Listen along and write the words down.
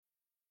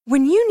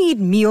When you need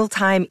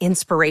mealtime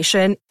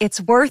inspiration,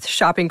 it's worth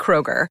shopping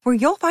Kroger, where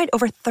you'll find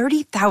over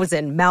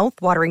 30,000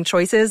 mouth-watering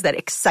choices that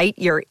excite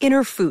your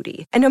inner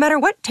foodie. And no matter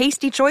what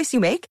tasty choice you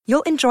make,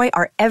 you'll enjoy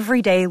our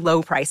everyday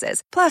low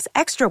prices, plus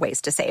extra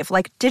ways to save,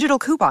 like digital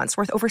coupons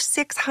worth over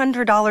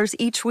 $600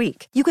 each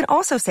week. You can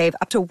also save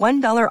up to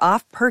 $1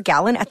 off per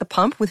gallon at the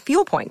pump with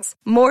fuel points.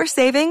 More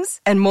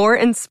savings and more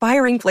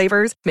inspiring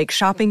flavors make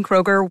shopping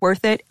Kroger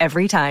worth it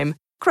every time.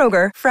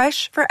 Kroger,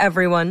 fresh for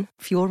everyone.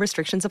 Fuel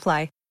restrictions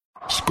apply.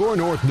 Score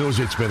North knows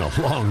it's been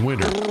a long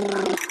winter.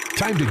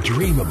 Time to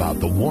dream about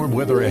the warm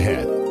weather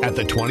ahead at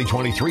the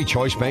 2023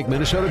 Choice Bank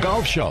Minnesota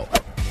Golf Show.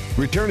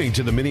 Returning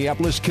to the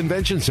Minneapolis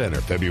Convention Center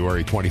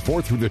February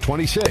 24th through the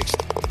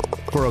 26th.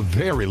 For a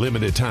very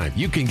limited time,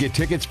 you can get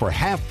tickets for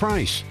half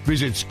price.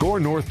 Visit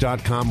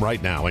scorenorth.com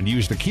right now and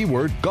use the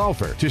keyword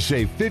golfer to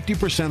save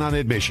 50% on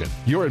admission.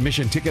 Your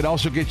admission ticket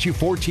also gets you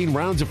 14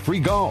 rounds of free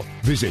golf.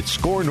 Visit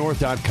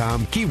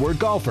scorenorth.com, keyword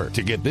golfer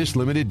to get this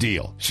limited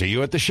deal. See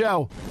you at the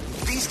show.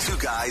 These two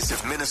guys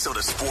have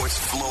Minnesota sports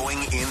flowing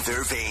in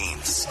their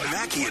veins.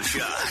 Mackie and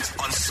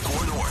Judd on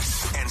Score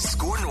North and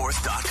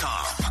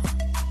scorenorth.com.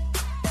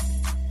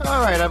 All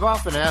right, I've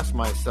often asked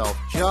myself,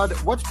 Judd,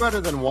 what's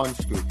better than one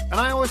scoop? And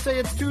I always say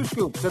it's two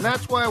scoops, and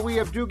that's why we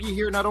have Doogie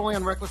here not only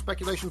on Reckless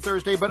Speculation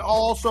Thursday, but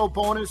also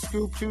Bonus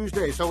Scoop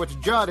Tuesday. So it's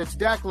Judd, it's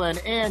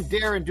Declan, and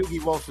Darren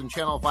Doogie Wilson,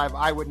 Channel 5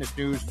 Eyewitness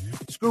News,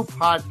 Scoop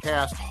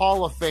Podcast,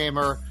 Hall of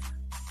Famer.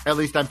 At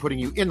least I'm putting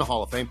you in the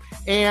Hall of Fame.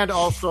 And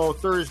also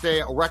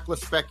Thursday, a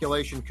Reckless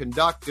Speculation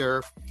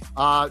Conductor.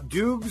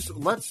 Doogs,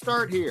 let's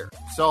start here.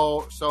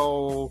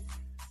 So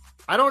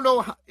I don't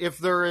know if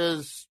there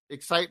is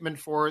excitement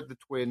for the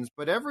Twins,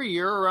 but every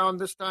year around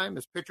this time,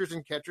 as pitchers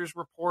and catchers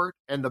report,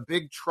 and the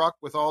big truck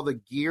with all the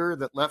gear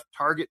that left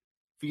Target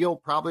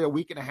Field probably a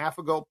week and a half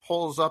ago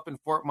pulls up in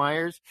Fort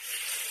Myers,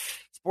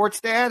 Sports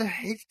Dad,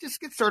 he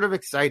just gets sort of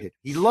excited.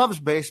 He loves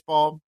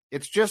baseball.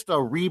 It's just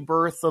a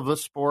rebirth of the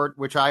sport,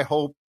 which I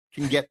hope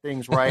can get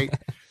things right.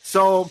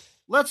 So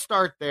let's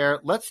start there.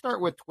 Let's start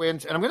with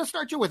Twins, and I'm going to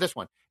start you with this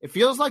one. It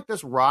feels like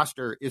this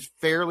roster is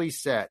fairly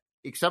set,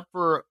 except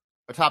for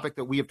a topic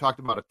that we have talked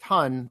about a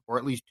ton, or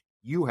at least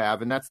you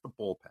have, and that's the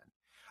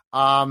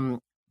bullpen.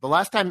 The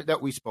last time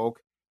that we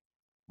spoke,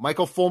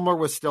 Michael Fulmer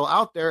was still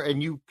out there,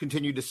 and you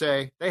continued to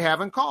say they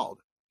haven't called.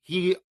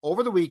 He,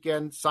 over the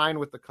weekend, signed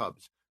with the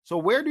Cubs. So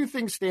where do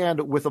things stand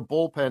with a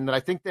bullpen that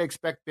I think they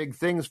expect big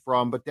things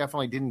from, but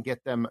definitely didn't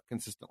get them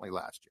consistently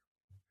last year?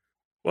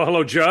 Well,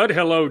 hello, Judd.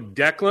 Hello,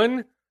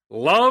 Declan.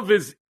 Love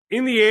is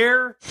in the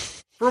air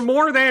for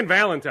more than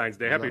Valentine's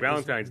Day. Happy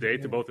Valentine's Day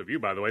to both of you,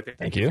 by the way.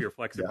 Thank you for your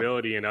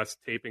flexibility and us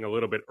taping a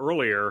little bit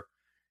earlier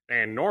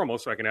than normal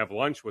so I can have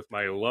lunch with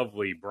my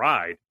lovely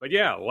bride. But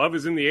yeah, love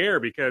is in the air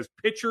because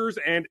pitchers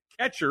and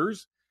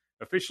catchers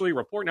officially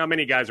report. Now,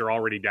 many guys are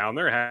already down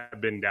there,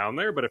 have been down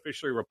there, but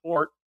officially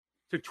report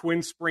to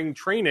Twin spring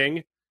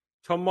training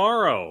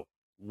tomorrow,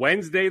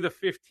 Wednesday the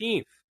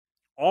 15th.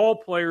 All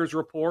players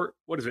report,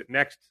 what is it,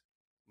 next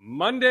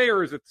Monday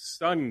or is it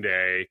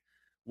Sunday?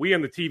 We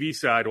on the TV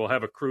side will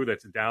have a crew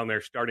that's down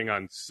there starting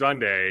on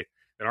Sunday,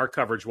 and our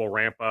coverage will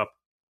ramp up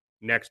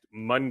next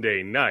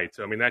Monday night.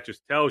 So, I mean, that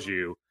just tells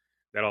you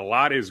that a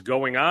lot is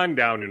going on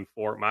down in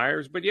Fort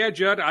Myers. But yeah,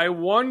 Judd, I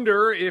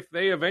wonder if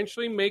they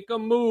eventually make a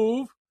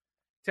move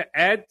to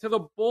add to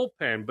the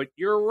bullpen. But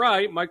you're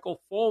right,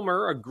 Michael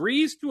Fulmer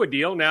agrees to a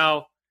deal.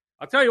 Now,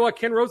 I'll tell you what,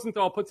 Ken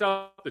Rosenthal puts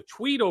out the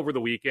tweet over the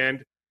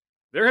weekend.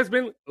 There has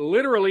been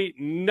literally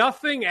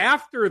nothing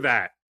after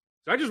that.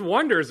 So I just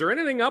wonder, is there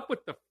anything up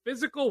with the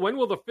physical? When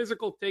will the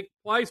physical take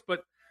place?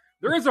 But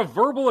there is a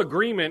verbal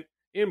agreement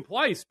in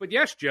place. But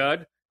yes,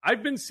 Judd,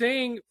 I've been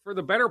saying for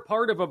the better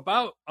part of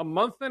about a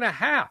month and a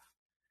half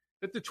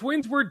that the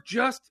Twins were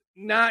just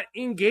not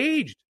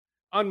engaged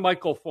on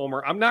Michael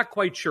Fulmer. I'm not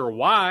quite sure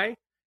why.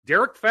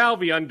 Derek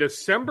Falvey on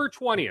December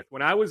 20th,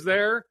 when I was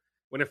there,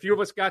 when a few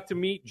of us got to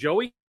meet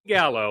Joey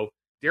Gallo,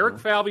 Derek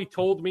Falvey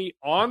told me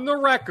on the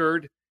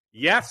record,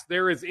 yes,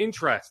 there is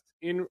interest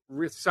in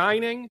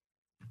resigning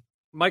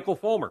Michael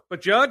Fulmer.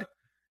 But, Judd,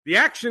 the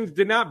actions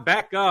did not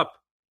back up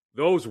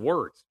those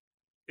words.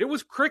 It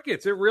was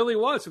crickets. It really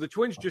was. So the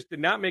Twins just did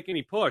not make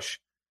any push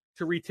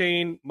to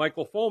retain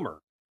Michael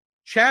Fulmer.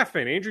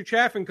 Andrew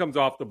Chaffin comes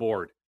off the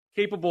board.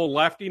 Capable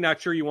lefty.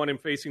 Not sure you want him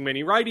facing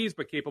many righties,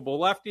 but capable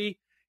lefty.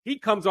 He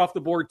comes off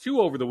the board,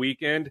 too, over the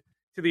weekend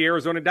to the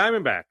Arizona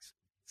Diamondbacks.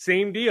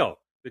 Same deal.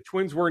 The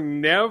Twins were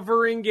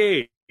never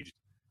engaged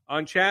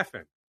on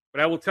Chaffin.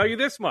 But I will tell you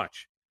this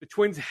much. The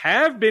Twins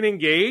have been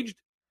engaged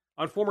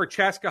on former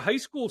Chaska High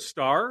School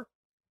star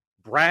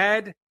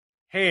Brad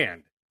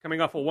Hand, coming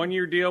off a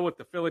one-year deal with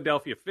the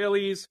Philadelphia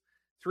Phillies,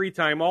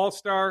 three-time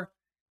All-Star,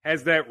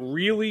 has that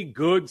really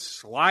good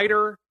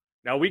slider.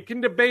 Now, we can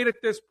debate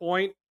at this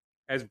point,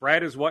 as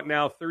Brad is what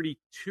now,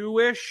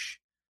 32-ish?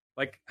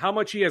 Like, how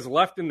much he has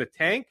left in the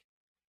tank?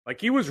 Like,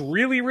 he was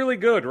really, really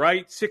good,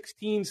 right?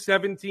 16,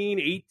 17,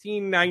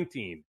 18,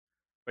 19.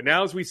 But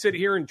now as we sit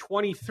here in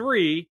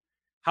 23,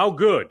 how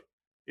good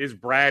is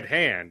Brad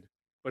Hand?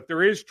 But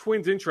there is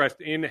Twins interest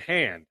in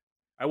Hand.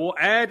 I will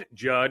add,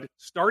 Judd,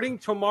 starting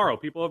tomorrow,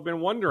 people have been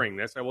wondering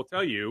this. I will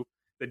tell you,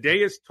 the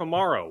day is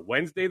tomorrow,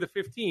 Wednesday the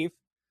 15th.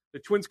 The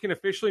Twins can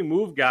officially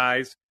move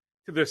guys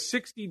to the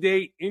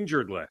 60-day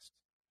injured list.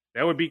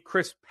 That would be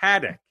Chris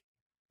Paddack.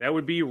 That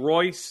would be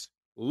Royce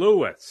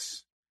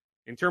Lewis.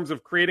 In terms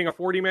of creating a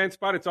 40-man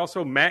spot, it's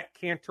also Matt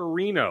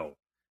Cantorino,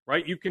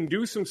 right? You can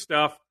do some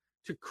stuff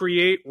to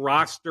create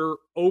roster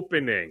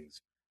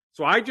openings.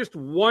 So I just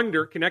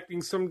wonder,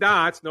 connecting some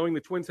dots, knowing the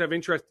Twins have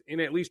interest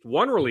in at least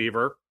one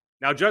reliever.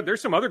 Now, Judd,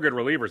 there's some other good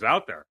relievers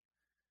out there.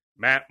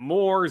 Matt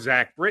Moore,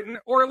 Zach Britton,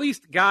 or at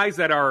least guys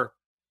that are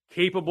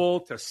capable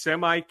to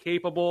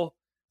semi-capable.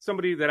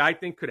 Somebody that I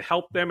think could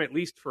help them at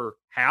least for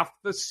half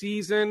the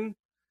season.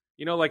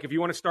 You know, like if you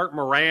want to start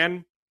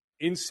Moran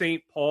in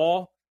St.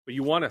 Paul, but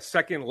you want a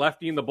second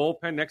lefty in the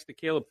bullpen next to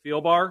Caleb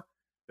Thielbar,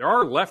 there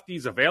are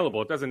lefties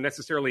available. It doesn't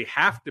necessarily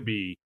have to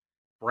be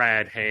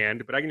Brad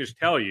Hand, but I can just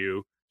tell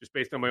you, just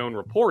based on my own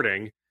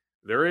reporting,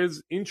 there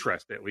is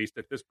interest, at least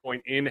at this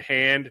point, in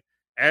Hand.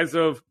 As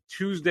of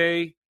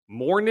Tuesday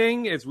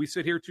morning, as we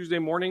sit here Tuesday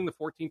morning, the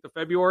 14th of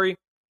February,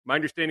 my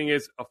understanding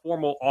is a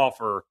formal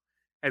offer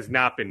has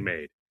not been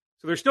made.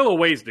 So there's still a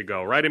ways to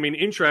go, right? I mean,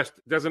 interest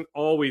doesn't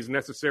always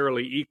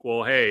necessarily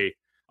equal, hey,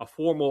 a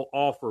formal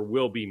offer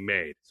will be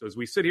made. So as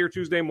we sit here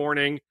Tuesday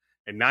morning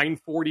at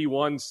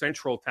 9:41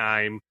 Central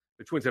Time,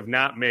 the Twins have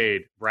not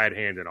made Brad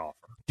Hand an offer.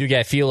 Dude,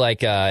 I feel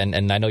like,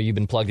 and I know you've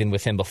been plugged in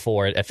with him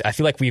before. I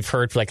feel like we've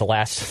heard for like the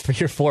last 3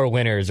 or 4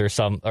 winners or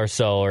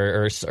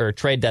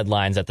trade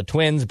deadlines that the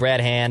Twins,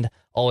 Brad Hand,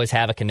 always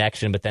have a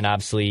connection. But then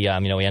obviously, he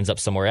ends up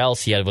somewhere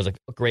else. He was a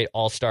great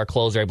all-star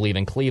closer, I believe,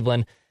 in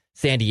Cleveland,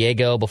 San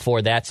Diego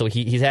before that. So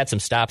he's had some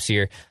stops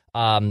here.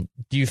 Do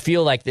you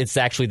feel like it's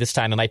actually this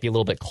time it might be a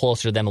little bit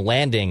closer to them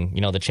landing,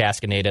 the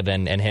Chaska native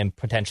and him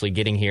potentially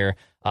getting here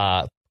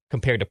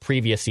compared to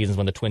previous seasons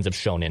when the Twins have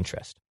shown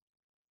interest?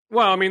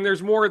 Well, I mean,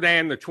 there's more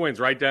than the Twins,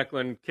 right,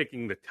 Declan,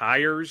 kicking the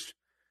tires,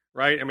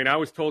 right? I mean, I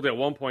was told at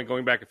one point,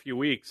 going back a few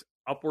weeks,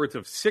 upwards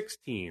of 6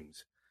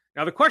 teams.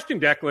 Now, the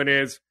question, Declan,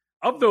 is,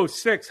 of those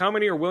 6, how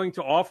many are willing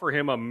to offer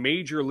him a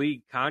major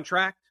league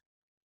contract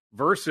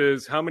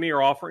versus how many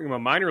are offering him a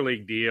minor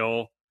league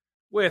deal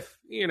with,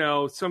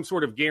 some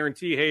sort of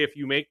guarantee, hey, if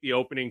you make the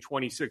opening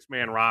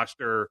 26-man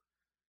roster,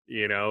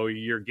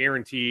 you're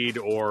guaranteed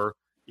or,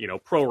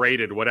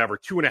 prorated, whatever,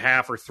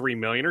 $2.5 or $3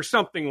 million or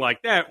something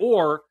like that.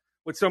 Or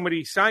would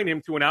somebody sign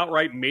him to an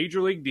outright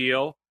major league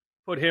deal,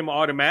 put him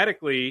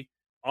automatically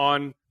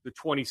on the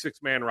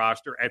 26-man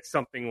roster at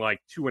something like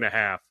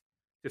 $2.5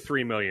 to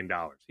 $3 million?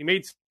 He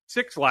made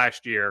 6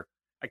 last year.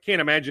 I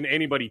can't imagine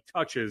anybody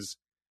touches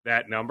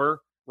that number.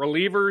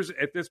 Relievers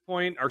at this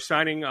point are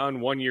signing on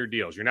 1-year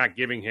deals. You're not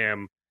giving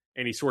him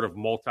any sort of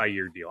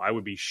multi-year deal. I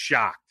would be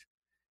shocked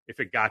if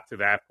it got to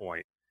that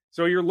point.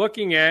 So you're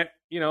looking at,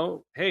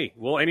 hey,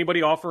 will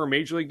anybody offer a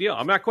major league deal?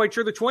 I'm not quite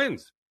sure the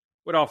Twins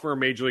would offer a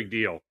major league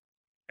deal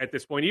at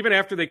this point. Even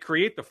after they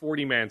create the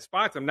 40-man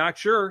spots, I'm not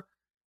sure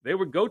they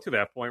would go to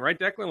that point, right,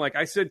 Declan? Like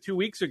I said 2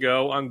 weeks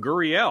ago on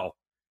Gurriel,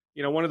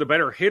 one of the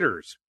better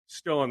hitters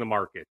still on the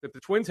market, that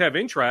the Twins have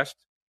interest,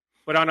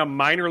 but on a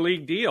minor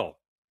league deal,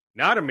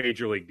 not a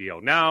major league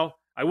deal. Now,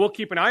 I will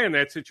keep an eye on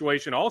that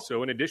situation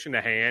also, in addition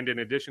to Hand, in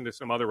addition to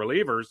some other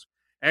relievers,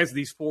 as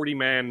these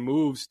 40-man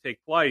moves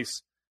take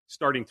place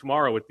starting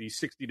tomorrow with these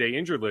 60-day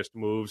injured list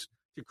moves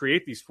to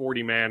create these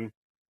 40-man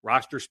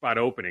roster spot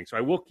openings. So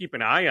I will keep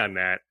an eye on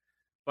that.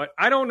 But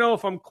I don't know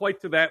if I'm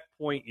quite to that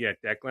point yet,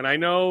 Declan. I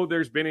know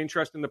there's been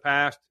interest in the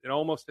past. It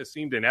almost has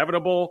seemed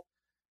inevitable.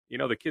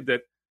 The kid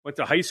that went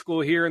to high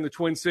school here in the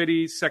Twin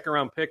Cities,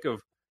 second-round pick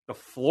of the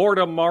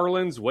Florida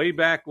Marlins way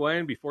back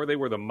when, before they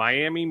were the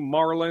Miami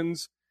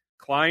Marlins,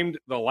 climbed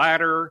the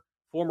ladder,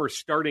 former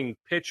starting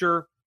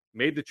pitcher,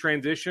 made the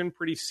transition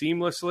pretty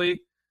seamlessly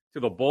to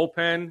the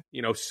bullpen,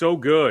 so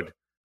good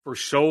for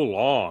so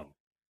long,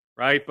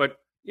 right? But,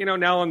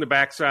 now on the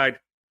backside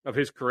of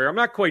his career, I'm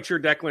not quite sure,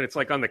 Declan, it's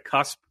like on the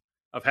cusp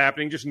of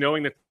happening, just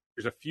knowing that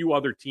there's a few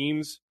other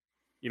teams,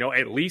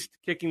 at least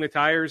kicking the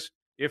tires,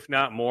 if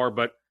not more,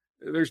 but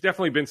there's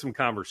definitely been some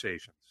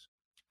conversations.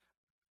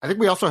 I think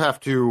we also have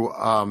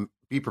to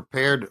be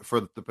prepared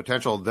for the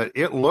potential that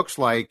it looks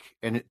like,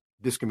 and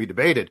this can be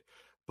debated,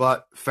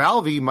 but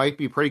Falvey might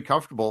be pretty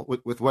comfortable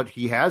with what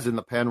he has in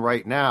the pen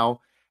right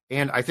now.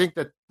 And I think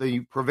that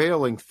the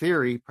prevailing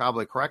theory,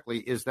 probably correctly,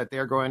 is that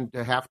they're going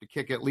to have to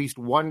kick at least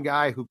one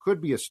guy who could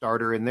be a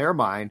starter in their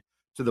mind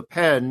to the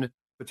pen,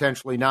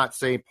 potentially not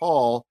St.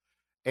 Paul.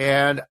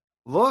 And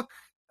look,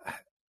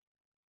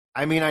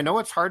 I mean, I know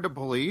it's hard to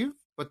believe,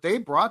 but they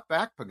brought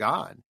back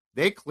Pagan.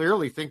 They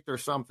clearly think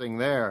there's something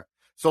there.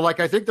 So,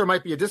 I think there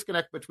might be a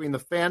disconnect between the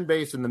fan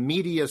base and the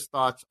media's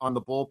thoughts on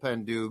the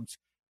bullpen dudes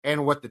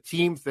and what the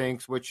team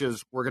thinks, which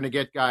is we're going to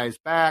get guys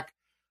back.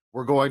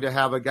 We're going to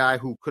have a guy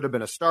who could have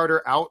been a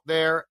starter out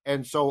there.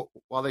 And so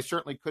while they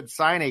certainly could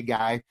sign a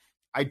guy,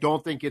 I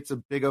don't think it's a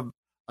big of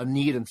a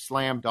need and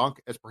slam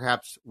dunk as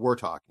perhaps we're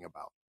talking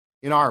about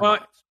in our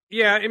minds.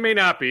 Yeah, it may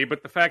not be,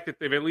 but the fact that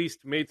they've at least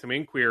made some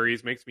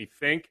inquiries makes me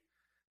think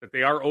that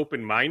they are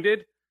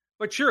open-minded.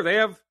 But sure, they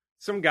have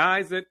some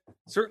guys that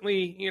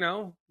certainly,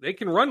 they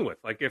can run with.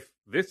 Like if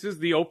this is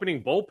the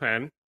opening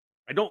bullpen,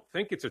 I don't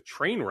think it's a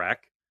train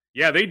wreck.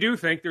 Yeah, they do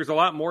think there's a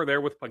lot more there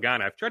with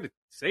Pagano. I've tried to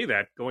say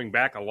that going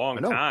back a long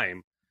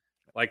time.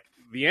 Like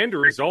the end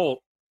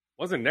result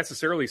wasn't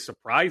necessarily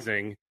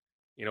surprising.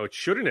 It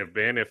shouldn't have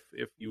been if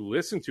you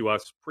listen to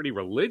us pretty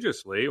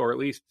religiously, or at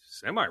least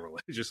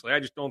semi-religiously. I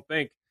just don't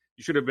think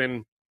you should have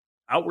been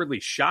outwardly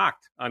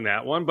shocked on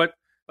that one. But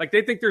like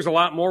they think there's a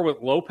lot more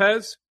with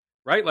Lopez,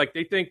 right? Like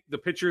they think the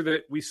pitcher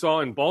that we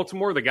saw in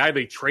Baltimore, the guy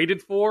they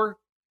traded for,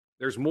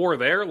 there's more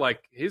there.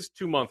 Like his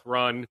 2-month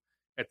run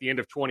at the end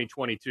of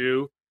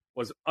 2022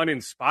 was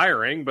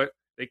uninspiring, but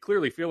they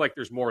clearly feel like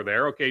there's more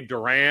there. Okay,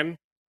 Duran,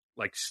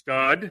 like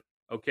stud.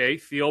 Okay,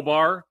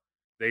 Thielbar,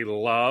 they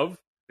love.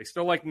 They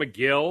still like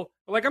McGill.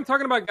 But like I'm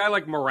talking about a guy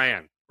like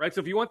Moran, right?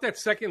 So if you want that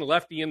second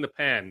lefty in the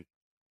pen,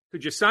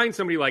 could you sign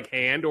somebody like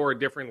Hand or a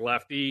different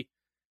lefty,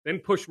 then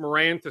push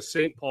Moran to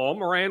St. Paul?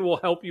 Moran will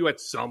help you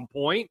at some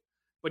point,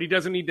 but he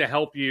doesn't need to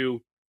help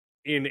you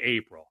in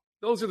April.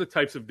 Those are the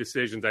types of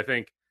decisions I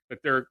think that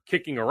they're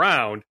kicking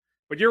around.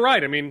 But you're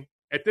right. I mean,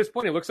 at this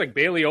point, it looks like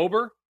Bailey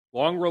Ober,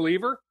 long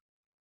reliever.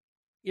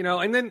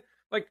 And then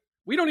like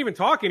we don't even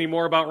talk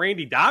anymore about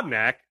Randy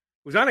Dobnak,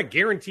 who's on a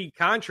guaranteed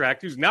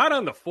contract, who's not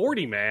on the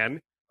 40-man.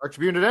 Our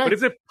Tribune today. But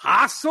is it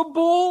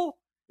possible?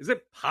 Is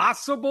it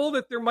possible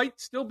that there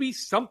might still be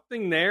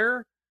something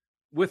there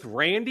with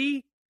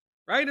Randy?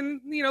 Right?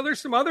 And,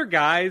 there's some other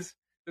guys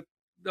that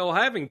they'll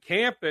have in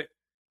camp that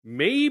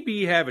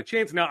maybe have a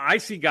chance. Now, I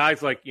see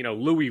guys like,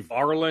 Louis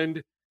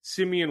Varland,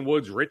 Simeon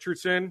Woods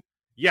Richardson.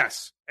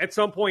 Yes, at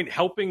some point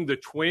helping the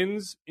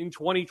Twins in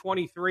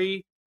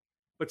 2023,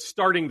 but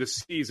starting the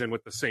season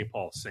with the St.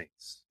 Paul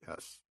Saints.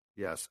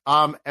 Yes.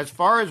 As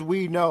far as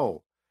we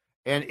know,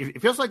 and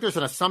it feels like there's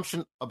an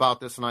assumption about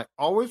this, and I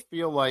always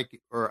feel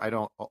like, or I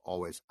don't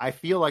always, I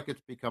feel like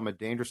it's become a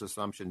dangerous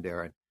assumption,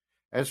 Darren.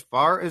 As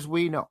far as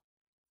we know,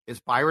 is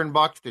Byron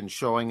Buxton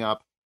showing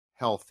up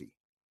healthy?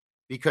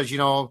 Because,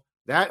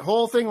 that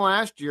whole thing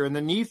last year and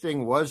the knee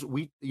thing was,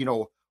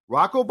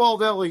 Rocco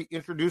Baldelli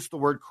introduced the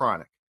word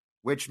chronic,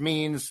 which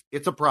means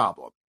it's a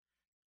problem.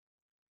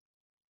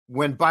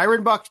 When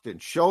Byron Buxton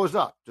shows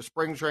up to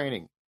spring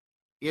training,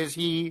 is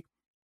he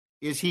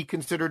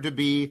considered to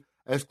be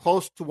as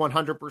close to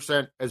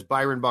 100% as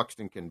Byron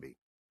Buxton can be?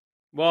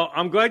 Well,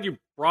 I'm glad you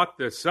brought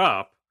this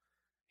up.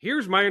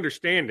 Here's my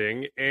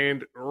understanding,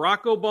 and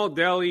Rocco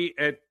Baldelli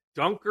at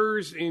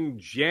Dunkers in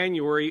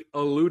January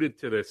alluded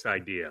to this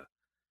idea,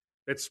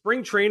 that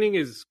spring training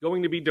is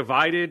going to be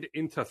divided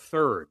into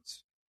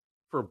thirds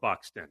for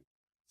Buxton.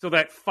 So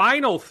that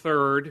final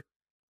third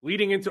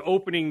leading into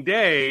opening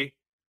day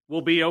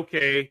will be,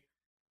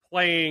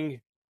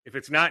 playing, if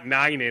it's not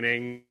 9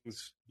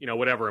 innings,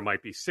 whatever it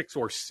might be, 6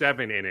 or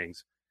 7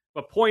 innings.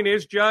 But point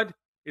is, Judd,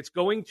 it's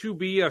going to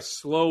be a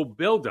slow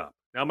buildup.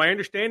 Now, my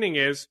understanding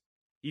is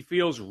he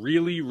feels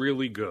really,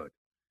 really good.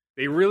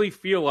 They really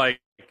feel like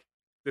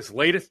this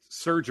latest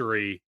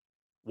surgery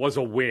was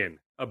a win,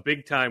 a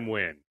big-time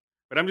win.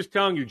 But I'm just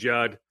telling you,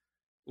 Judd,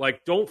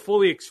 don't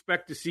fully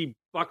expect to see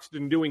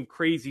Buxton doing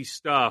crazy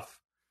stuff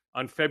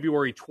on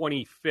February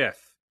 25th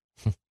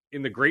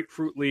in the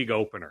Grapefruit League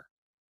opener.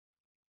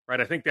 Right,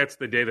 I think that's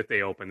the day that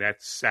they open.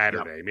 That's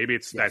Saturday. Yep. Maybe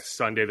it's that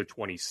Sunday, the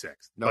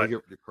 26th. No,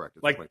 you're correct.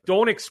 It's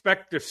don't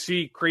expect to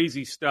see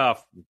crazy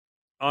stuff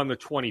on the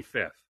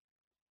 25th.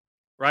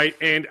 Right,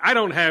 and I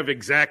don't have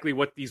exactly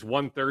what these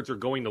 1/3s are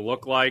going to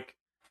look like,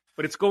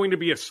 but it's going to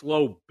be a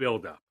slow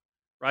buildup.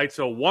 Right,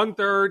 so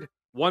 1/3,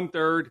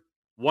 1/3,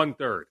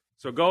 1/3.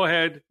 So go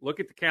ahead, look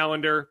at the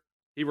calendar.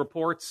 He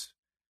reports,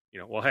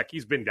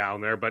 he's been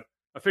down there, but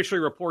officially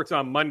reports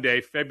on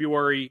Monday,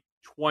 February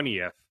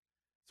 20th.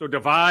 So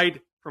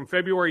divide from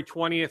February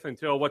 20th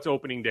until what's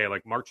opening day,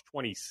 like March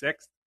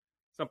 26th,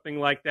 something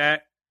like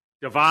that.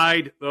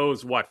 Divide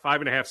those,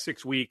 5.5,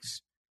 6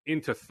 weeks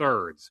into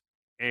thirds.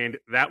 And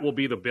that will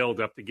be the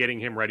buildup to getting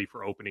him ready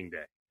for opening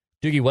day.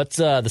 Doogie, what's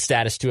the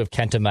status, too, of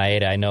Kenta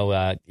Maeda? I know,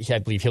 I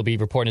believe he'll be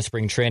reporting to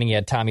spring training. He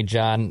had Tommy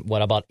John,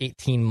 about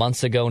 18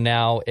 months ago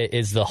now.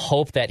 Is the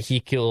hope that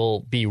he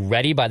will be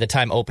ready by the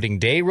time opening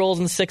day rolls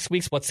in 6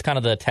 weeks? What's kind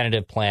of the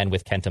tentative plan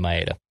with Kenta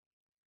Maeda?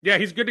 Yeah,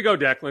 he's good to go,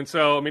 Declan.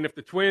 So, if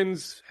the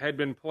Twins had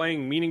been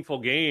playing meaningful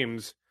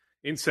games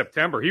in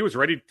September, he was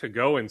ready to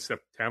go in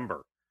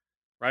September,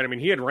 right?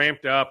 He had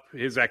ramped up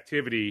his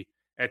activity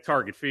at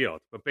Target Field.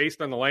 But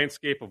based on the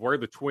landscape of where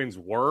the Twins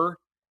were,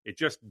 it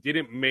just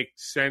didn't make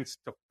sense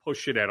to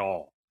push it at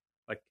all.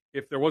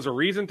 If there was a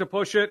reason to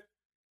push it,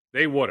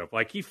 they would have.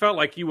 He felt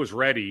like he was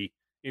ready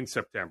in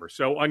September.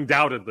 So,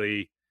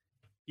 undoubtedly,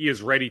 he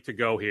is ready to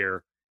go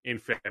here in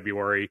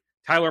February.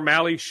 Tyler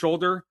Mahle's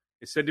shoulder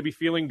is said to be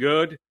feeling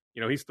good.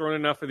 He's thrown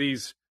enough of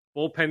these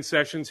bullpen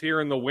sessions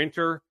here in the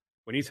winter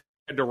when he's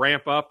had to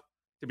ramp up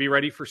to be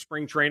ready for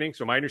spring training.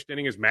 So my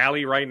understanding is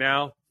Mahle right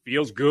now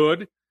feels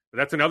good. But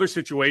that's another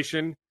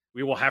situation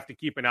we will have to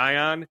keep an eye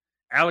on.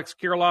 Alex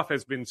Kirilloff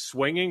has been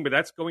swinging, but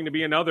that's going to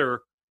be another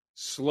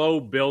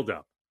slow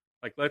buildup.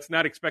 Let's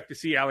not expect to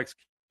see Alex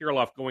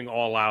Kirilloff going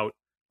all out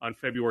on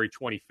February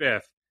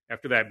 25th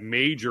after that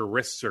major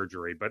wrist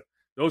surgery. But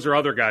those are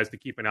other guys to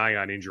keep an eye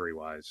on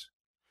injury-wise.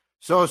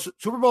 So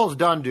Super Bowl's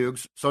done,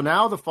 Dukes. So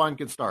now the fun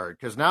can start,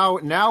 because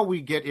now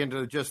we get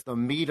into just the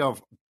meat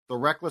of the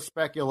reckless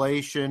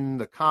speculation,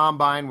 the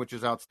combine, which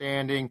is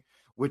outstanding,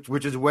 which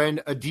is when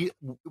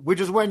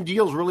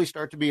deals really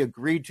start to be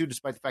agreed to,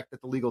 despite the fact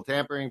that the legal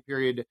tampering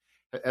period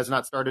has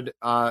not started.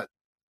 The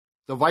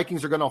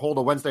Vikings are going to hold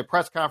a Wednesday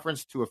press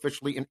conference to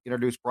officially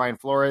introduce Brian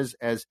Flores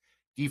as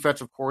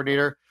defensive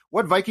coordinator.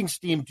 What Vikings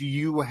team do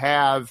you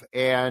have?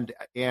 And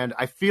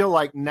I feel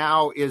like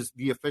now is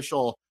the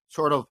official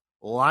sort of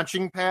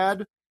launching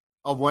pad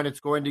of when it's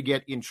going to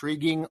get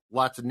intriguing.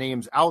 Lots of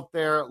names out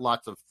there,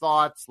 lots of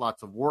thoughts,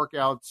 lots of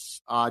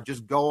workouts.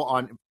 Just go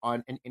on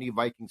any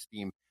Vikings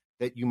team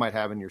that you might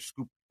have in your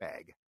scoop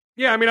bag.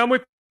 Yeah, I mean, I'm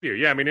with you.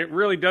 Yeah, I mean, it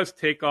really does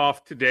take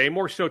off today,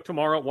 more so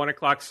tomorrow at 1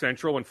 o'clock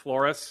Central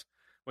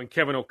when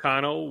Kevin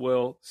O'Connell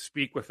will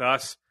speak with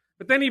us.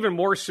 But then even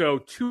more so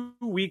 2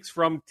 weeks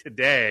from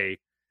today,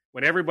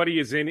 when everybody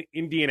is in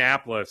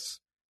Indianapolis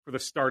for the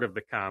start of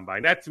the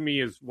combine. That to me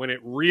is when it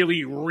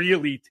really,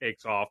 really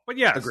takes off. But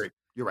yes, agreed.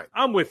 You're right.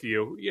 I'm with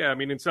you. Yeah, I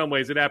mean, in some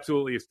ways, it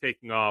absolutely is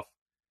taking off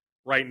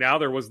right now.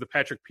 There was the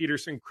Patrick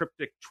Peterson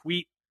cryptic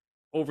tweet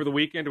over the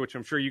weekend, which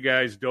I'm sure you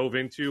guys dove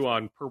into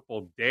on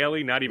Purple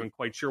Daily. Not even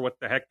quite sure what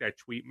the heck that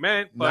tweet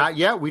meant. But not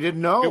yet. We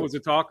didn't know. It was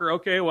a talker.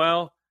 Okay,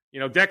 well,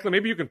 Declan,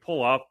 maybe you can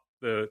pull up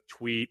the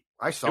tweet.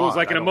 I saw it. Was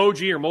like an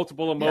emoji or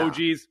multiple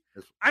emojis.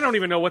 Yeah. I don't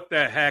even know what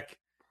the heck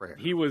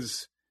he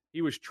was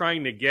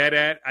trying to get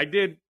at. I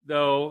did,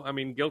 though. I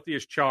mean, guilty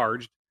as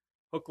charged.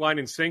 Hook, line,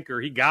 and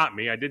sinker. He got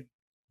me. I did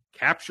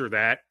capture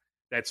that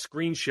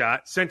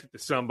screenshot, sent it to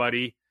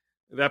somebody.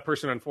 That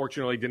person,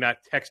 unfortunately, did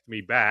not text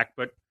me back,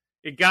 but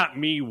it got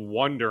me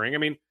wondering. I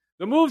mean,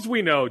 the moves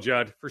we know,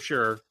 Judd, for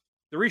sure.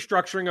 The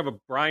restructuring of a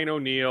Brian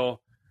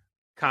O'Neill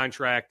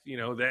contract,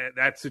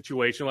 that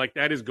situation like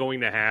that is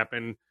going to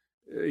happen.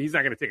 He's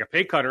not going to take a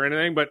pay cut or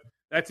anything, but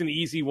that's an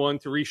easy one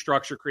to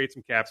restructure, create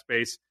some cap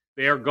space.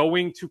 They are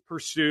going to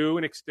pursue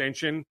an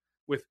extension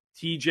with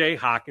TJ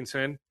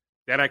Hawkinson.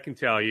 That I can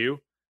tell you.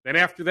 Then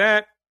after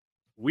that,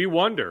 we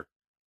wonder,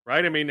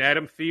 right? I mean,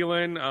 Adam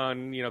Thielen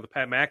on, the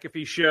Pat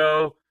McAfee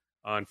show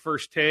on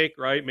First Take,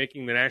 right?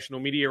 Making the national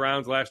media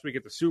rounds last week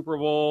at the Super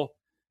Bowl,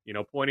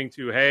 pointing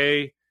to,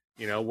 hey,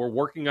 we're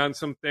working on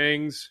some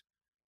things,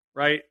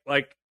 right?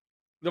 Like,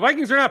 the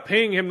Vikings are not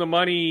paying him the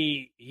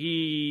money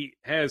he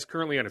has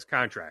currently on his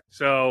contract.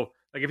 So,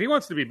 like, if he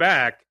wants to be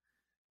back,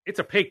 it's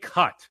a pay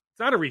cut. It's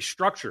not a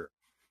restructure.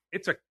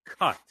 It's a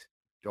cut.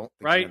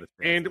 Right?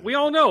 And we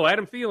all know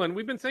Adam Thielen,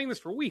 we've been saying this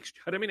for weeks,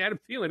 Judd. I mean, Adam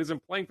Thielen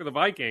isn't playing for the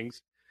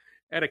Vikings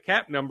at a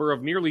cap number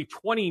of nearly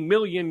 $20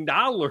 million.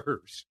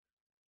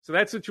 So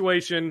that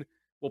situation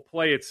will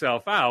play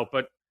itself out.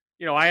 But,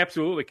 I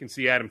absolutely can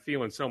see Adam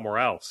Thielen somewhere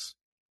else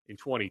in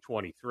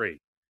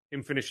 2023.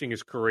 Him finishing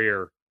his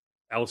career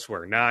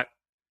elsewhere, not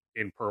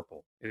in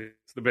purple.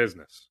 It's the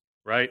business,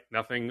 right?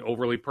 Nothing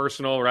overly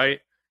personal,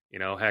 right?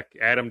 Heck,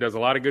 Adam does a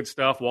lot of good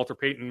stuff. Walter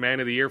Payton, Man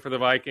of the Year for the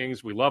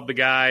Vikings. We love the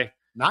guy.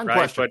 Not in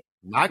question.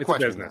 But it's a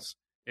business.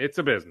 It's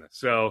a business.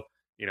 So,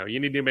 you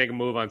need to make a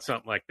move on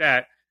something like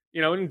that.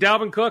 And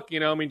Dalvin Cook,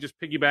 just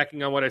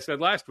piggybacking on what I said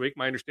last week,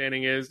 my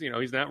understanding is,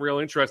 he's not real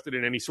interested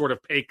in any sort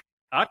of pay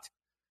cut.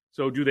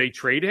 So do they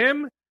trade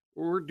him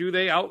or do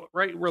they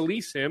outright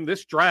release him?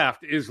 This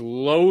draft is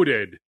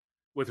loaded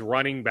with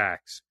running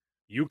backs.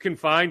 You can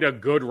find a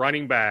good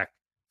running back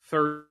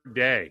third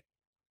day,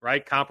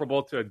 right?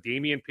 Comparable to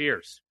Dameon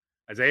Pierce,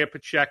 Isaiah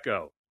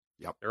Pacheco.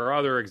 Yep. There are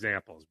other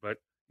examples, but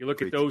you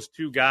look at those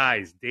two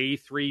guys, day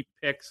 3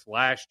 picks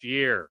last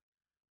year.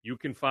 You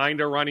can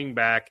find a running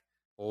back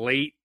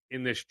late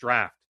in this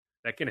draft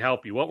that can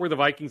help you. What were the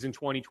Vikings in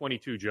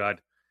 2022, Judd?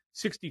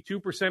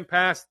 62%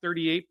 pass,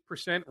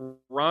 38%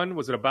 run.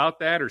 Was it about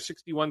that, or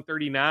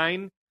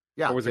 61-39?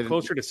 Yeah. Or was it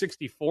closer to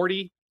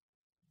 60-40?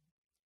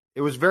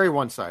 It was very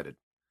one-sided.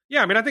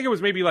 Yeah, I mean, I think it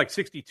was maybe like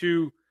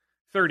 62-38,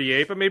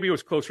 but maybe it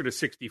was closer to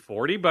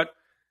 60-40. But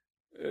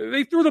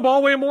they threw the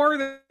ball way more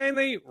than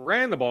they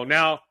ran the ball.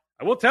 Now,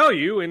 I will tell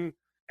you, in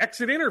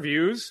exit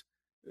interviews,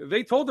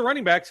 they told the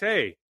running backs,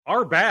 hey,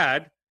 our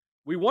bad.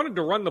 We wanted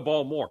to run the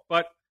ball more.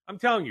 But I'm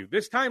telling you,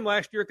 this time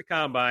last year at the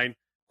Combine,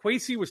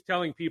 Kwesi was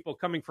telling people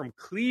coming from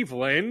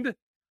Cleveland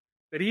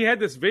that he had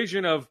this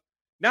vision of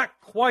not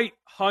quite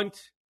Hunt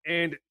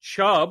and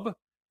Chubb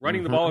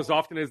running the ball as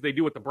often as they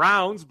do with the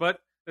Browns, but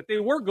that they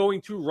were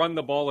going to run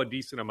the ball a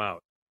decent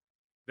amount.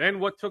 Then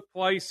what took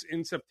place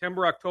in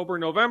September, October,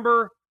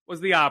 November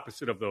was the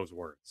opposite of those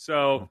words.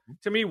 So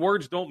to me,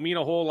 words don't mean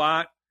a whole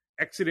lot.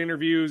 Exit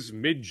interviews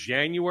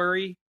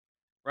mid-January,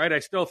 right? I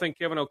still think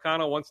Kevin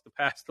O'Connell wants to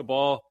pass the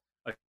ball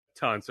a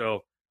ton.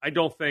 So I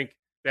don't think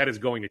that is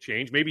going to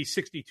change. Maybe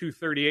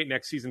 62-38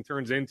 next season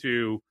turns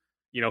into,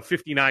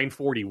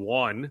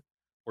 59-41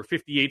 or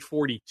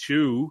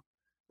 58-42,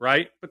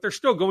 right? But they're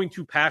still going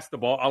to pass the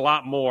ball a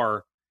lot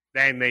more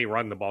than they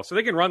run the ball. So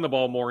they can run the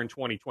ball more in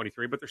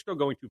 2023, but they're still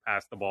going to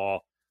pass the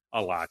ball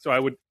a lot. So I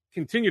would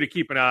continue to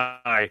keep an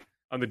eye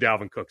on the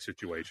Dalvin Cook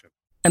situation.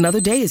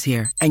 Another day is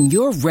here, and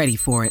you're ready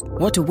for it.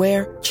 What to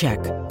wear? Check.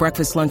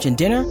 Breakfast, lunch, and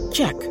dinner?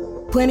 Check.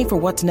 Planning for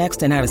what's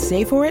next and how to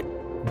save for it?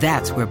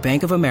 That's where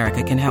Bank of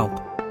America can help.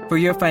 For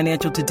your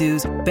financial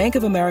to-dos, Bank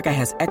of America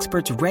has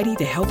experts ready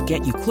to help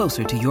get you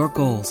closer to your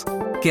goals.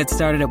 Get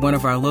started at one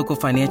of our local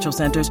financial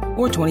centers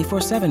or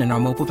 24/7 in our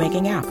mobile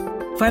banking app.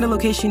 Find a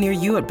location near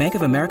you at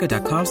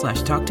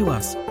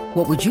bankofamerica.com/talktous.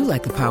 What would you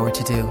like the power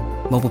to do?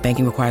 Mobile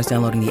banking requires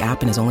downloading the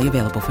app and is only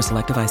available for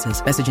select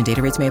devices. Message and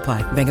data rates may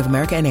apply. Bank of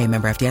America NA,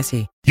 member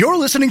FDIC. You're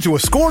listening to a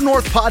Score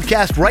North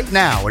podcast right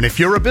now, and if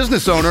you're a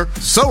business owner,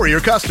 so are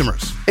your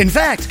customers. In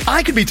fact,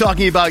 I could be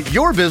talking about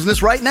your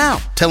business right now,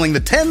 telling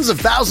the tens of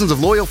thousands of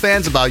loyal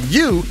fans about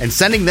you and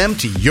sending them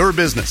to your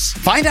business.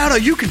 Find out how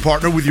you can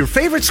partner with your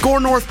favorite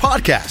Score North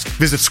podcast.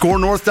 Visit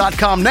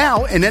scorenorth.com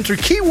now and enter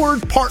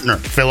keyword partner.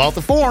 Fill out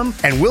the form,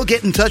 and we'll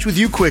get in touch with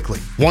you quickly.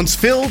 Once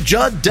Phil,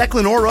 Judd,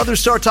 Declan, or others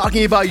start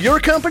talking about your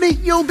company,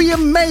 you'll be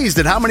amazed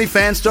at how many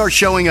fans start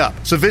showing up.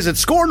 So visit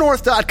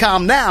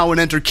scorenorth.com now and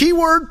enter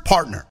keyword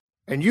partner.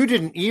 And you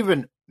didn't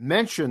even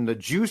mention the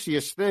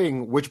juiciest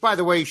thing, which, by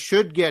the way,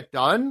 should get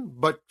done,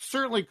 but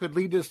certainly could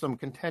lead to some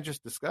contentious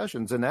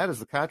discussions, and that is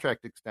the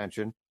contract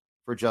extension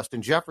for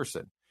Justin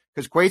Jefferson.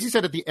 Because Kwesi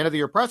said at the end of the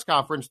year press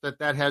conference that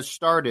has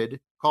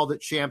started, called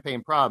it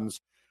champagne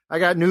problems. I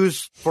got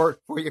news for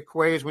you,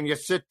 Kwesi. When you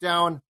sit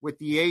down with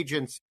the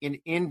agents in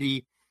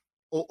Indy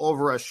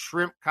over a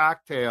shrimp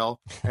cocktail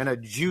and a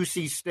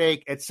juicy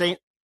steak at St.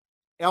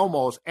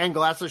 Elmo's and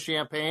glass of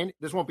champagne,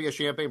 this won't be a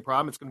champagne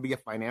problem. It's going to be a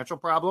financial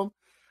problem.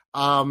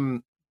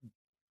 I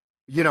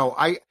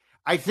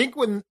think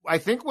when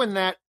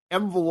that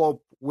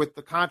envelope with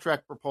the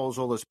contract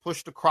proposal is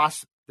pushed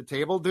across the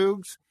table,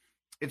 Dukes,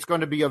 it's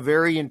going to be a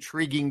very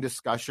intriguing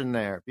discussion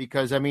there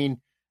because, I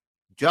mean,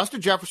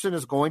 Justin Jefferson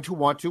is going to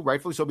want to,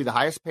 rightfully so, be the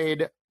highest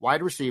paid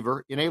wide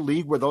receiver in a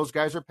league where those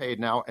guys are paid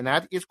now, and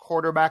that is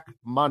quarterback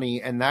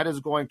money, and that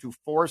is going to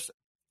force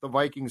the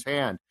Vikings'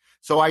 hand.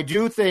 So I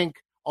do think,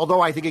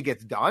 although I think it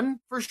gets done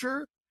for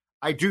sure,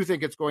 I do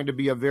think it's going to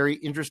be a very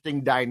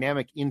interesting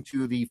dynamic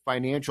into the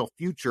financial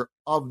future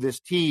of this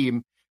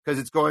team because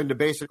it's going to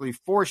basically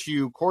force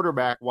you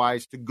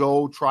quarterback-wise to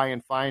go try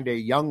and find a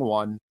young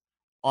one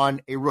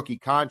on a rookie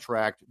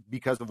contract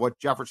because of what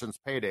Jefferson's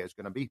payday is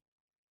going to be.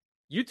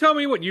 You tell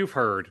me what you've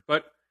heard,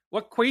 but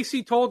what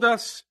Kwesi told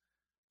us,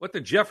 what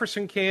the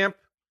Jefferson camp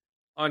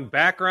on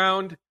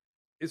background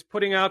is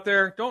putting out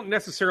there, don't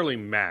necessarily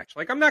match.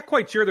 Like, I'm not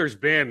quite sure there's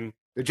been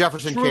the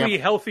Jefferson truly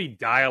camp healthy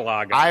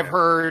dialogue. I've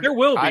heard there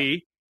will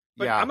be,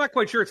 but I'm not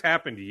quite sure it's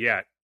happened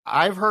yet.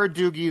 I've heard,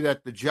 Doogie,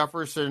 that the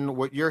Jefferson,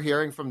 what you're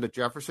hearing from the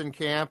Jefferson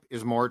camp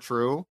is more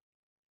true.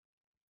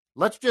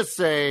 Let's just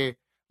say,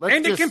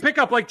 it can pick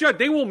up, like, Judd,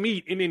 they will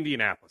meet in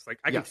Indianapolis. Like,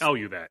 I can tell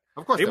you that.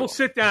 Of course they will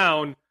sit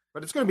down.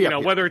 But it's going to be,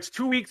 whether it's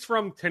 2 weeks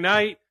from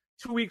tonight,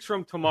 2 weeks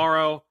from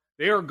tomorrow,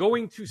 they are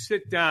going to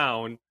sit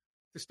down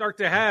to start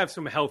to have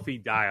some healthy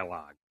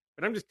dialogue.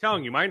 But I'm just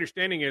telling you, my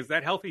understanding is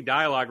that healthy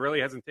dialogue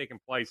really hasn't taken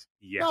place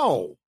yet.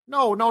 No.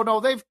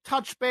 They've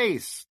touched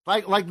base.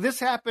 Like this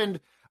happened.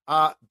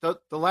 The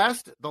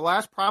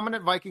last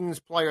prominent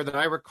Vikings player that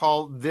I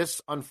recall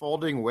this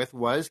unfolding with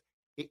was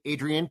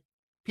Adrian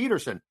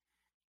Peterson.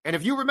 And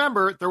if you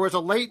remember, there was a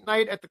late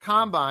night at the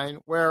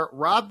Combine where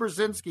Rob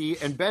Brzezinski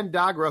and Ben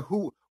Dagra,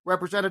 who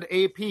represented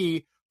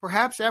AP,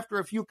 perhaps after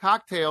a few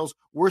cocktails,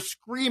 were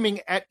screaming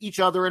at each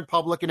other in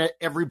public, and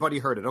everybody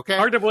heard it, okay?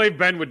 Hard to believe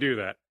Ben would do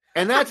that.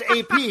 And that's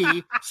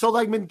AP. So,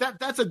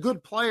 that's a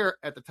good player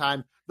at the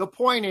time. The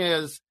point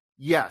is,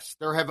 yes,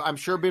 there have, I'm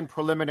sure, been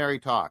preliminary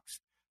talks.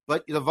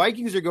 But the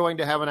Vikings are going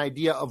to have an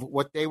idea of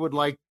what they would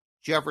like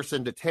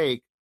Jefferson to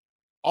take.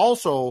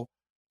 Also,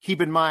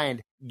 keep in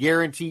mind,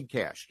 guaranteed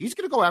cash. He's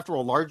going to go after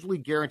a largely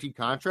guaranteed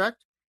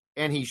contract,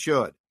 and he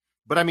should.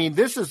 But, I mean,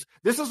 this is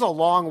a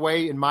long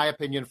way, in my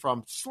opinion,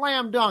 from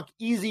slam dunk,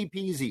 easy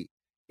peasy.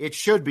 It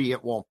should be.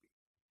 It won't be.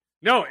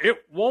 No,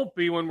 it won't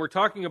be when we're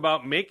talking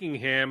about making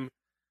him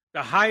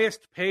the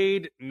highest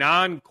paid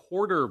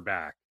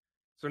non-quarterback.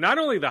 So not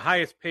only the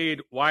highest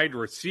paid wide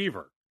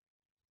receiver,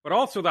 but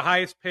also the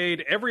highest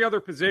paid every other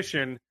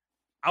position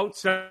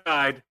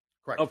outside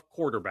of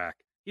quarterback.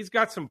 He's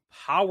got some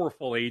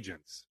powerful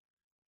agents.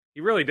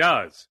 He really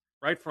does,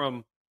 right?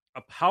 From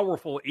a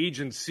powerful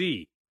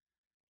agency.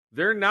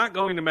 They're not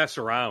going to mess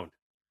around.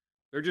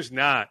 They're just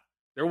not.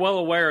 They're well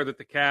aware that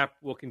the cap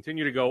will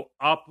continue to go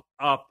up,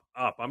 up,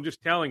 up. I'm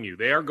just telling you,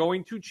 they are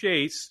going to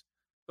chase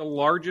the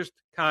largest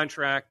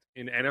contract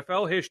in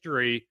NFL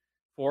history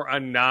for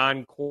a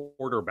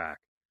non-quarterback.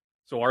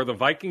 So are the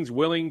Vikings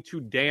willing to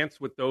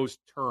dance with those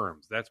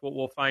terms? That's what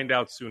we'll find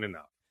out soon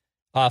enough.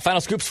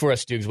 Final scoops for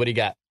us, Dukes. What do you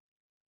got?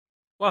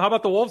 Well, how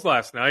about the Wolves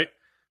last night?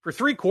 For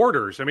 3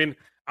 quarters, I mean,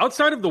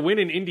 outside of the win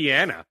in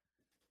Indiana,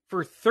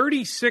 for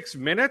 36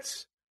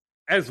 minutes,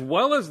 as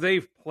well as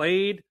they've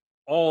played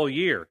all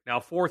year. Now,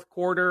 fourth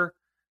quarter,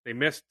 they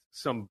missed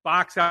some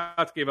box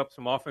outs, gave up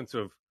some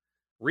offensive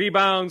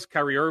rebounds.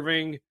 Kyrie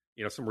Irving,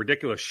 some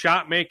ridiculous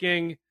shot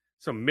making,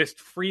 some missed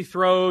free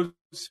throws.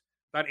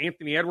 Thought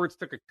Anthony Edwards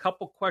took a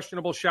couple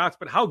questionable shots,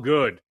 but how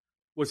good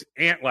was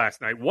Ant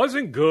last night?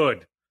 Wasn't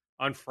good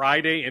on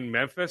Friday in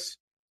Memphis.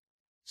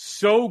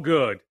 So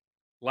good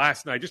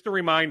last night. Just a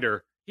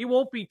reminder, he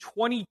won't be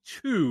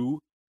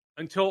 22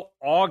 until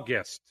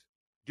August,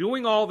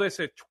 doing all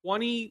this at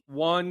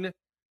 21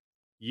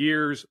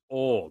 years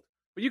old.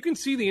 But you can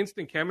see the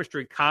instant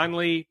chemistry.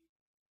 Conley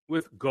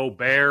with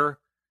Gobert,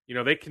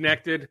 they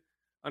connected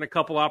on a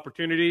couple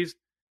opportunities.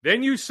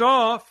 Then you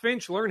saw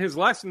Finch learn his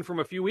lesson from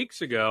a few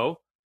weeks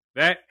ago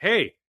that,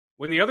 hey,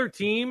 when the other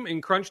team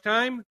in crunch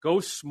time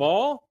goes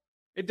small,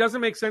 it doesn't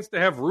make sense to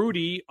have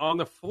Rudy on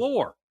the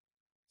floor.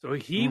 So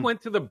he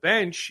went to the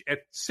bench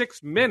at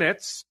 6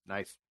 minutes.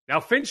 Nice. Now,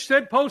 Finch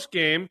said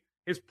post-game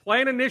his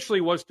plan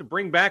initially was to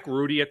bring back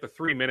Rudy at the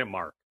 3-minute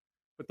mark.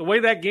 But the way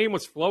that game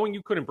was flowing,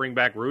 you couldn't bring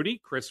back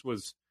Rudy. Chris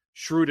was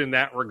shrewd in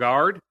that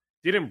regard.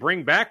 Didn't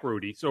bring back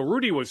Rudy. So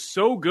Rudy was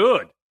so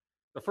good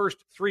the first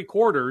 3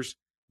 quarters,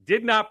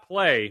 did not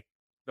play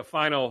the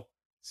final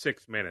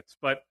 6 minutes.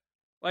 But,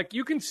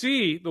 you can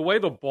see the way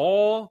the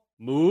ball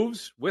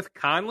moves with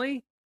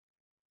Conley.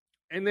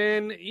 And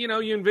then,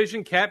 you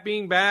envision Cat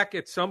being back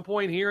at some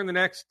point here in the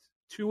next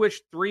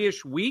 2-ish,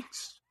 3-ish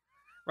weeks,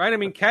 right? I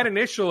mean, Cat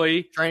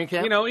initially, training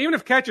camp. Even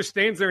if Cat just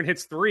stands there and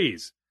hits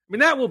threes, I mean,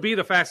 that will be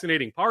the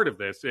fascinating part of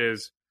this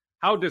is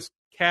how does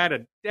Cat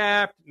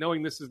adapt,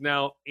 knowing this is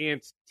now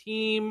Ant's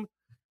team,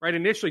 right?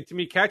 Initially, to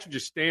me, Cat should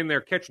just stand there,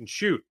 catch and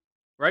shoot,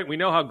 right? We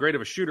know how great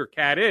of a shooter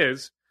Cat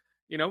is.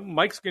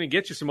 Mike's going to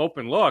get you some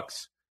open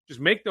looks. Just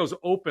make those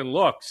open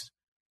looks.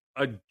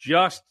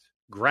 Adjust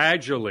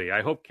gradually.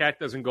 I hope Cat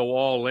doesn't go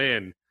all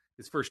in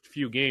his first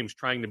few games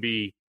trying to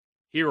be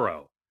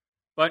hero.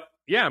 But,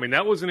 yeah, I mean,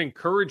 that was an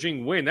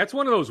encouraging win. That's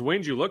one of those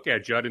wins you look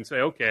at, Judd, and say,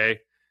 okay,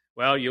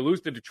 well, you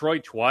lose to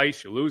Detroit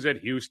twice. You lose at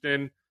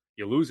Houston.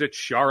 You lose at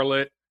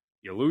Charlotte.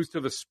 You lose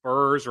to the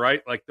Spurs,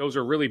 right? Those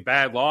are really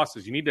bad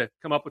losses. You need to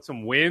come up with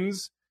some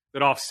wins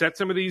that offset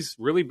some of these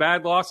really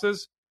bad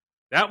losses.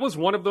 That was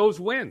one of those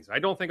wins. I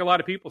don't think a lot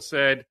of people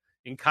said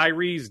in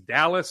Kyrie's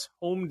Dallas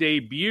home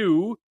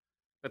debut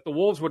that the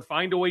Wolves would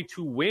find a way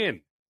to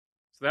win.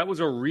 So that was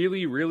a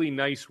really, really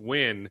nice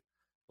win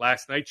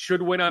last night.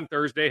 Should win on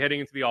Thursday heading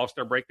into the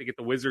All-Star break. They get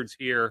the Wizards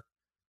here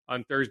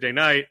on Thursday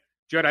night.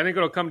 Judd, I think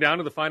it'll come down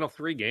to the final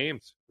 3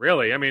 games.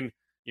 Really. I mean,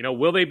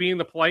 will they be in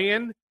the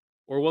play-in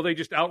or will they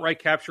just outright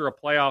capture a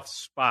playoff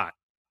spot?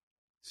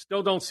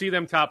 Still don't see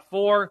them top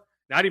 4.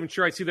 Not even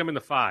sure I see them in the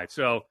 5.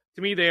 So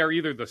to me, they are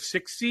either the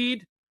 6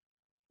 seed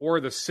or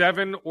the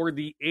 7 or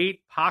the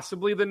 8,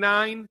 possibly the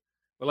 9.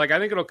 But I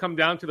think it'll come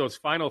down to those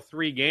final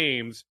 3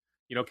 games.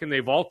 Can they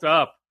vault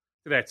up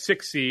to that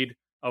 6 seed,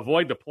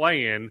 avoid the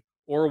play-in,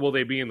 or will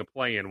they be in the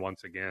play-in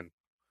once again?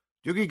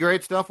 Doogie,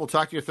 great stuff. We'll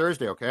talk to you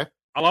Thursday, okay?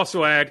 I'll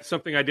also add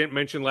something I didn't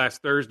mention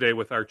last Thursday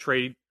with our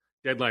trade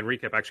deadline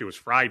recap. Actually, it was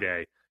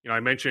Friday. I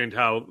mentioned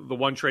how the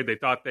one trade they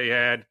thought they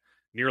had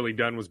nearly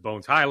done was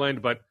Bones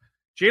Highland, but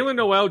Jaylen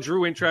Nowell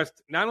drew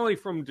interest not only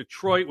from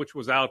Detroit, which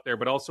was out there,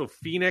 but also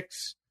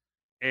Phoenix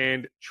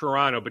and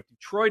Toronto. But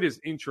Detroit is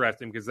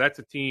interesting because that's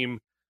a team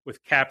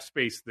with cap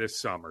space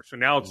this summer. So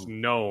now it's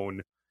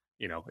known,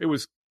 it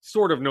was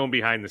sort of known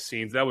behind the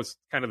scenes. That was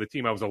kind of the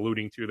team I was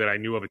alluding to, that I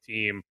knew of a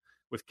team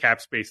with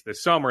cap space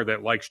this summer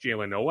that likes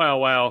Jaylen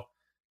Nowell. Well,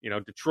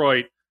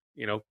 Detroit,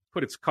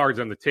 put its cards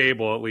on the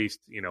table, at least,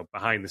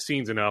 behind the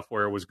scenes enough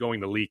where it was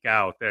going to leak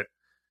out that,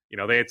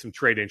 they had some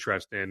trade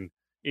interest in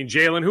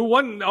Jaylen, who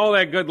wasn't all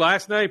that good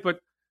last night, but,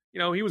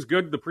 he was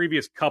good the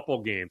previous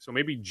couple games. So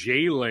maybe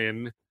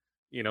Jaylen,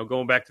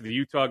 going back to the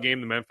Utah game,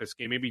 the Memphis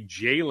game, maybe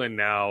Jaylen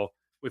now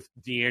with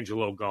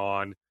D'Angelo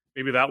gone,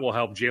 maybe that will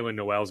help Jaylen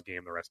Nowell's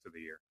game the rest of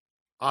the year.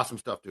 Awesome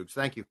stuff, Dukes.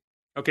 Thank you.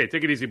 Okay,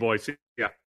 take it easy, boys. See ya.